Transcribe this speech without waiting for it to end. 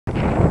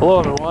Hello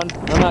everyone,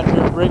 I'm out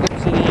here in Brigham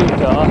City,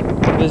 Utah,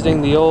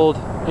 visiting the old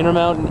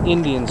Intermountain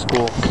Indian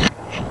School.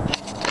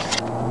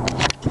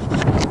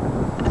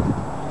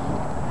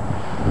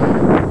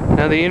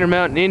 Now the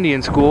Intermountain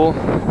Indian School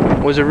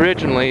was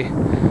originally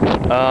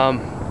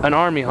an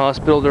army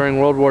hospital during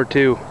World War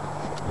II.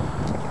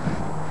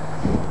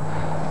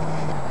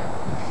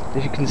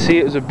 As you can see,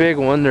 it was a big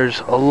one.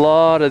 There's a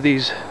lot of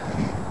these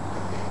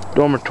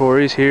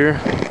dormitories here.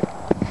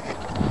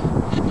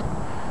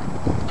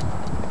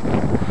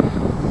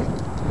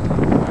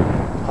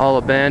 All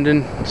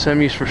abandoned,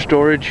 some used for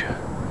storage.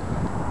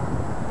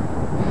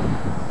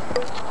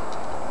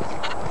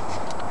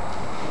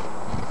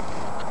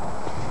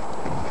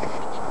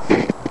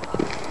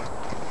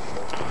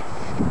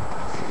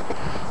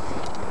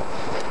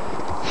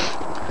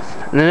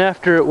 And then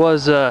after it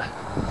was the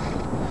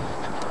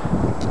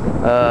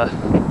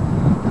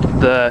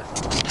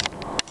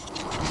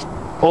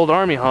old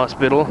army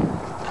hospital,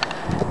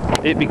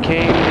 it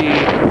became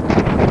the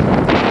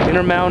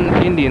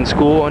Intermountain Indian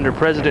School under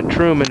President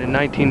Truman in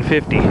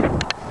 1950.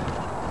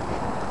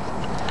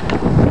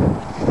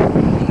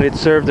 It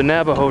served the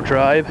Navajo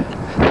tribe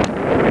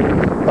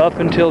up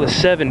until the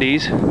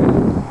 70s,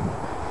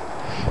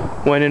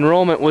 when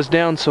enrollment was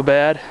down so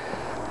bad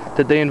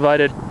that they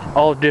invited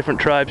all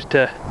different tribes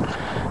to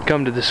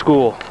come to the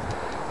school.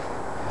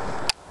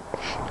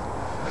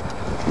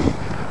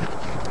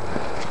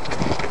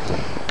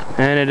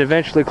 And it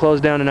eventually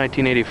closed down in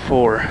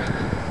 1984.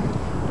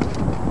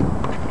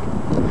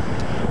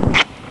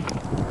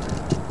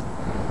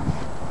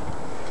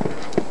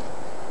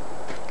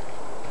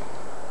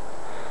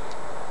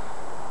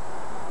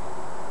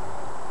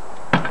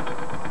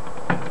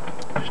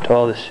 Just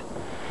all this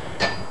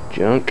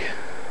junk.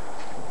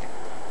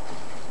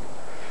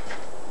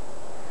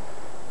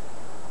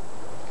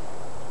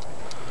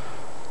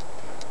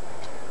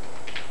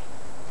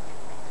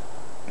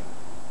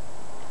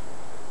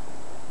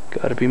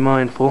 Gotta be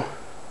mindful.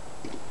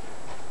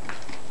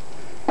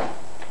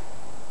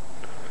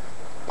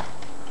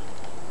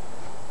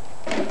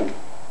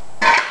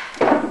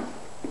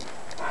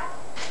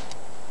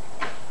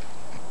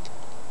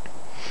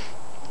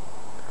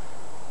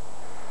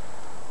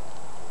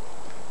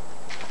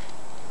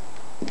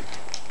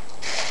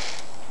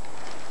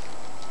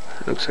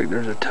 Looks like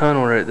there's a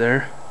tunnel right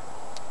there.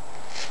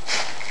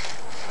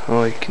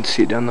 Oh, you can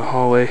see it down the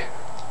hallway.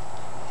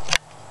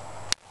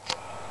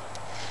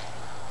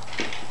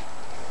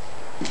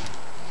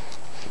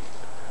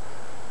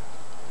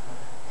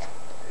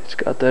 It's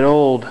got that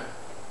old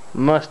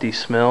musty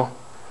smell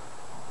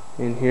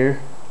in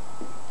here,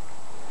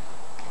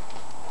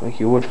 like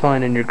you would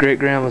find in your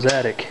great-grandma's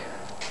attic.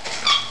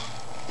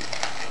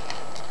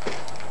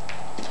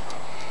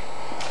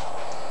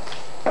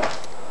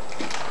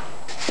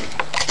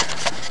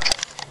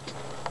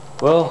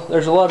 Well,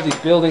 there's a lot of these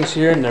buildings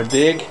here and they're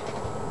big,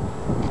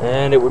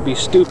 and it would be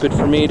stupid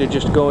for me to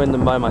just go in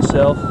them by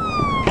myself.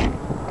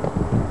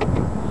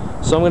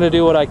 So I'm going to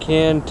do what I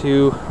can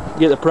to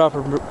get the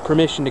proper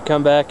permission to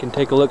come back and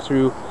take a look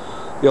through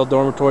the old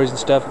dormitories and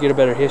stuff, get a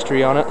better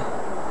history on it,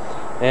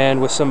 and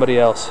with somebody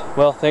else.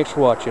 Well, thanks for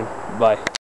watching. Bye.